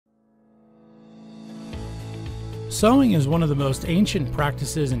Sewing is one of the most ancient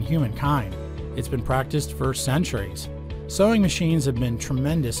practices in humankind. It's been practiced for centuries. Sewing machines have been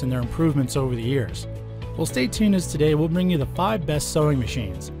tremendous in their improvements over the years. Well, stay tuned, as today we'll bring you the 5 best sewing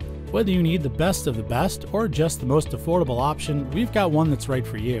machines. Whether you need the best of the best or just the most affordable option, we've got one that's right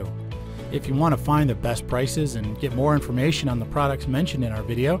for you. If you want to find the best prices and get more information on the products mentioned in our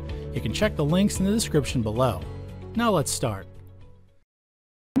video, you can check the links in the description below. Now let's start.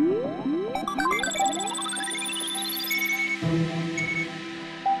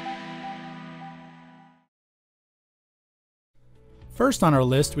 First on our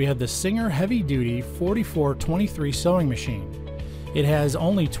list, we have the Singer Heavy Duty 4423 sewing machine. It has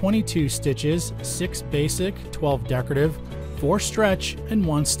only 22 stitches, 6 basic, 12 decorative, 4 stretch, and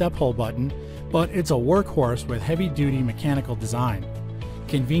 1 step hole button, but it's a workhorse with heavy-duty mechanical design.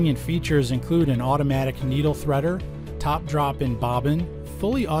 Convenient features include an automatic needle threader, top drop-in bobbin,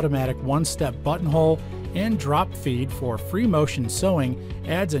 fully automatic 1-step buttonhole, and drop feed for free motion sewing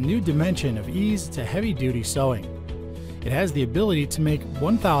adds a new dimension of ease to heavy-duty sewing. It has the ability to make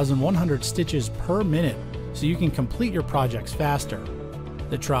 1,100 stitches per minute, so you can complete your projects faster.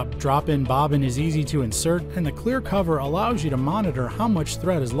 The drop-in bobbin is easy to insert, and the clear cover allows you to monitor how much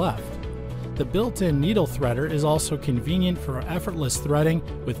thread is left. The built-in needle threader is also convenient for effortless threading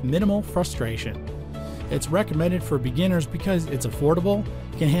with minimal frustration. It's recommended for beginners because it's affordable,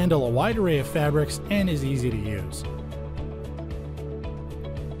 can handle a wide array of fabrics, and is easy to use.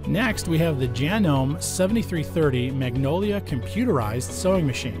 Next, we have the Janome 7330 Magnolia computerized sewing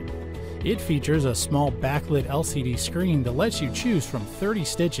machine. It features a small backlit LCD screen that lets you choose from 30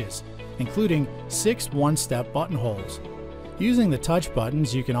 stitches, including 6 1-step buttonholes. Using the touch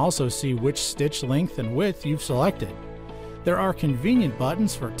buttons, you can also see which stitch length and width you've selected. There are convenient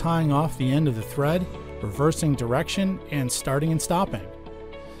buttons for tying off the end of the thread, reversing direction, and starting and stopping.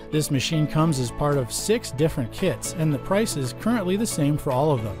 This machine comes as part of 6 different kits, and the price is currently the same for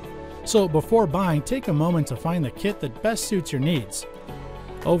all of them. So before buying, take a moment to find the kit that best suits your needs.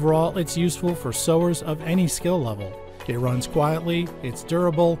 Overall, it's useful for sewers of any skill level. It runs quietly, it's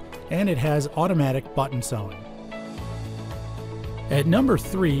durable, and it has automatic button sewing. At number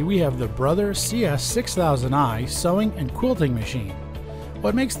 3, we have the Brother CS6000i Sewing and Quilting Machine.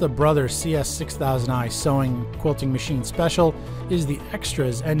 What makes the Brother CS6000i Sewing Quilting Machine special is the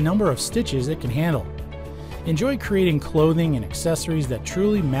extras and number of stitches it can handle. Enjoy creating clothing and accessories that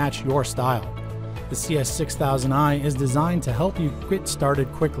truly match your style. The CS6000i is designed to help you get started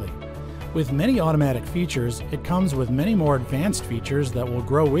quickly. With many automatic features, it comes with many more advanced features that will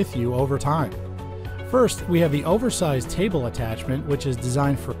grow with you over time. First, we have the oversized table attachment, which is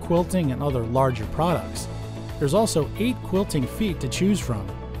designed for quilting and other larger products. There's also 8 quilting feet to choose from.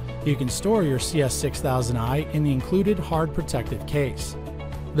 You can store your CS6000i in the included hard protective case.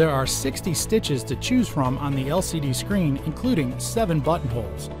 There are 60 stitches to choose from on the LCD screen, including 7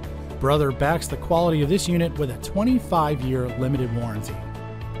 buttonholes. Brother backs the quality of this unit with a 25-year limited warranty.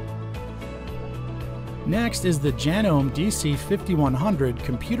 Next is the Janome DC5100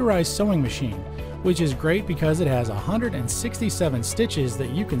 computerized sewing machine, which is great because it has 167 stitches that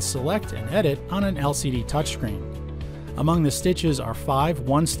you can select and edit on an LCD touchscreen. Among the stitches are 5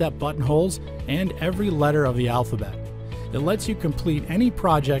 1-step buttonholes and every letter of the alphabet. It lets you complete any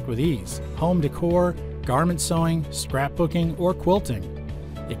project with ease: home decor, garment sewing, scrapbooking, or quilting.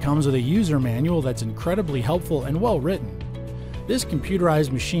 It comes with a user manual that's incredibly helpful and well written. This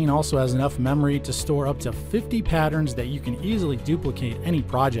computerized machine also has enough memory to store up to 50 patterns that you can easily duplicate any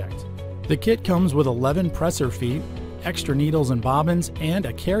project. The kit comes with 11 presser feet, extra needles and bobbins, and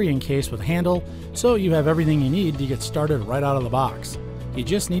a carrying case with handle, so you have everything you need to get started right out of the box. You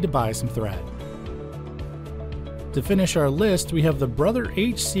just need to buy some thread. To finish our list, we have the Brother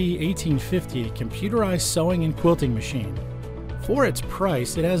HC1850 computerized sewing and quilting machine. For its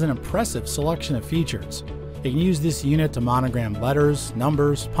price, it has an impressive selection of features. You can use this unit to monogram letters,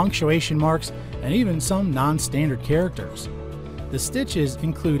 numbers, punctuation marks, and even some non-standard characters. The stitches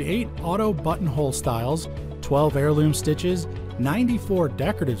include 8 auto buttonhole styles, 12 heirloom stitches, 94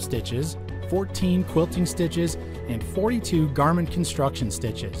 decorative stitches, 14 quilting stitches, and 42 garment construction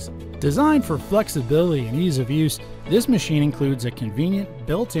stitches. Designed for flexibility and ease of use, this machine includes a convenient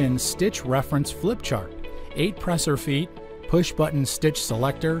built-in stitch reference flip chart, 8 presser feet, push-button stitch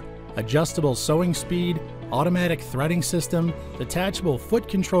selector, adjustable sewing speed, automatic threading system, detachable foot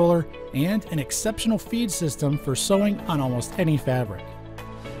controller, and an exceptional feed system for sewing on almost any fabric.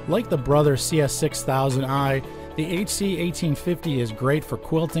 Like the Brother CS6000i, the HC1850 is great for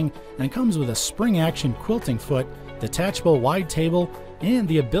quilting and comes with a spring-action quilting foot, detachable wide table, and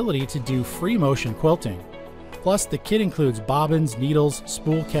the ability to do free motion quilting. Plus, the kit includes bobbins, needles,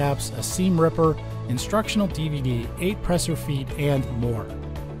 spool caps, a seam ripper, instructional DVD, 8 presser feet, and more.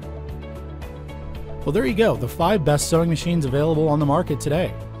 Well, there you go, the 5 best sewing machines available on the market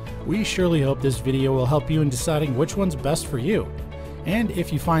today. We surely hope this video will help you in deciding which one's best for you. And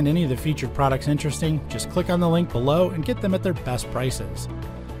if you find any of the featured products interesting, just click on the link below and get them at their best prices.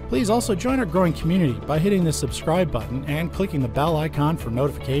 Please also join our growing community by hitting the subscribe button and clicking the bell icon for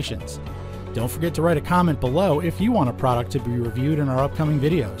notifications. Don't forget to write a comment below if you want a product to be reviewed in our upcoming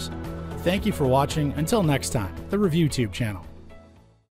videos. Thank you for watching. Until next time, the ReviewTube channel.